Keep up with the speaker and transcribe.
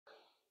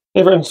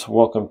Hey friends,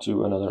 welcome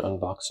to another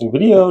unboxing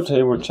video.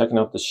 Today we're checking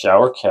out the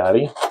shower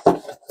caddy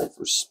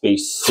for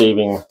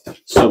space-saving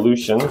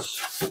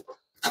solutions.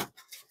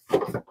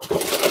 Okay,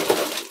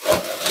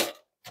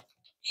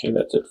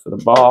 that's it for the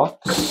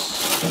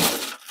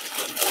box.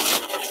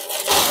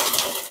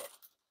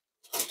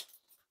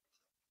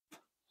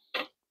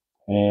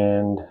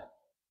 And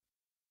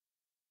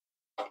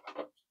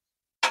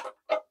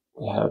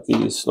we have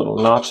these little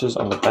notches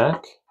on the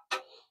back.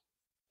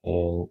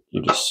 And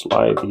you just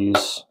slide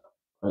these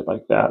right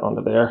like that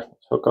onto there,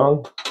 hook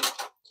on.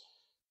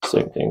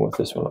 Same thing with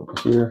this one over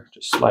here,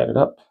 just slide it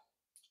up.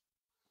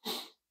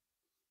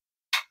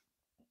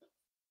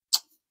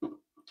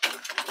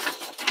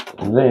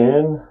 And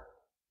then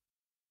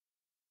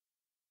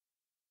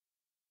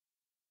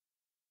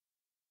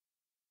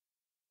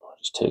I'll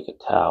just take a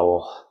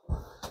towel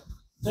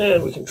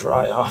and we can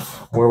dry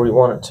off where we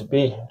want it to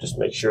be. Just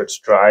make sure it's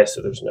dry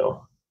so there's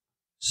no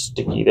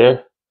sticky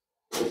there.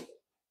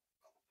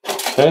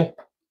 Okay.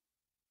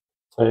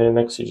 And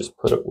next you just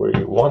put it where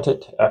you want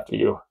it after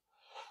you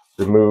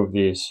remove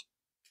these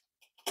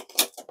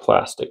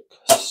plastic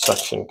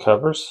suction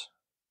covers.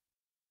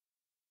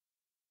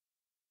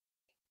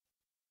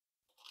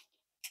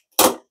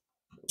 There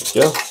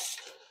we go.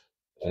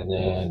 And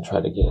then try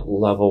to get it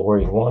level where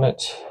you want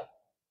it.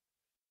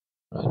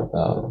 Right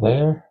about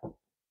there.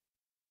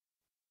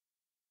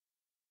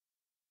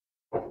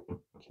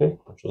 Okay,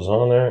 push those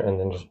on there and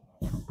then just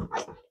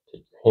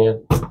take your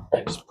hand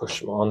and just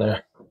push them on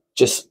there.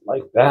 Just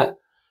like that.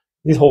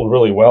 These hold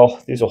really well.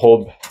 These will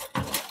hold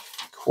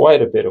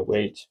quite a bit of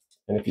weight.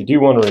 And if you do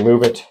want to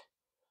remove it,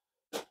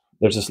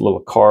 there's this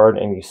little card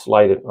and you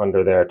slide it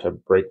under there to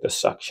break the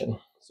suction.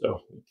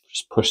 So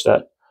just push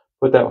that,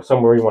 put that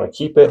somewhere you want to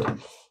keep it.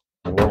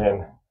 And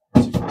then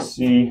as you can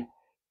see,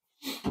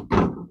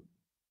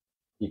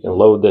 you can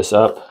load this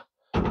up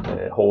and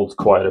it holds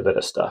quite a bit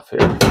of stuff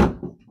here.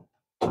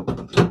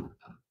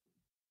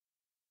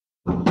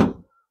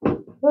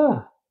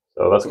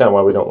 So that's kind of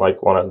why we don't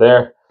like one up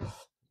there.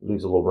 It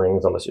leaves little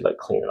rings unless you like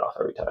clean it off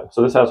every time.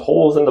 So this has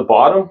holes in the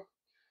bottom,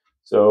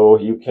 so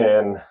you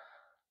can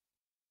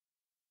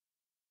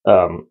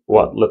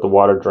let the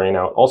water drain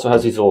out. Also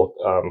has these little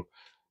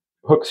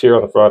hooks here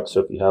on the front, so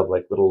if you have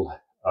like little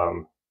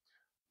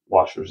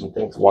washers and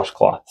things,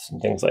 washcloths and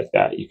things like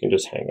that, you can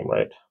just hang them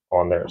right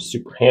on there. It's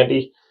super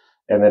handy,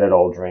 and then it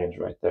all drains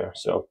right there.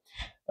 So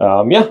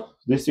yeah,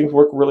 these things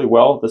work really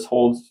well. This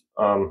holds.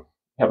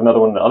 Have another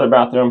one in the other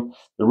bathroom.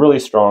 They're really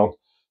strong.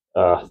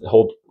 They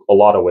hold a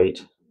lot of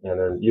weight, and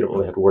then you don't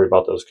really have to worry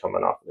about those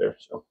coming off there.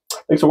 So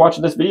thanks for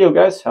watching this video,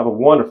 guys. Have a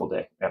wonderful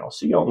day, and I'll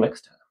see you all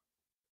next time.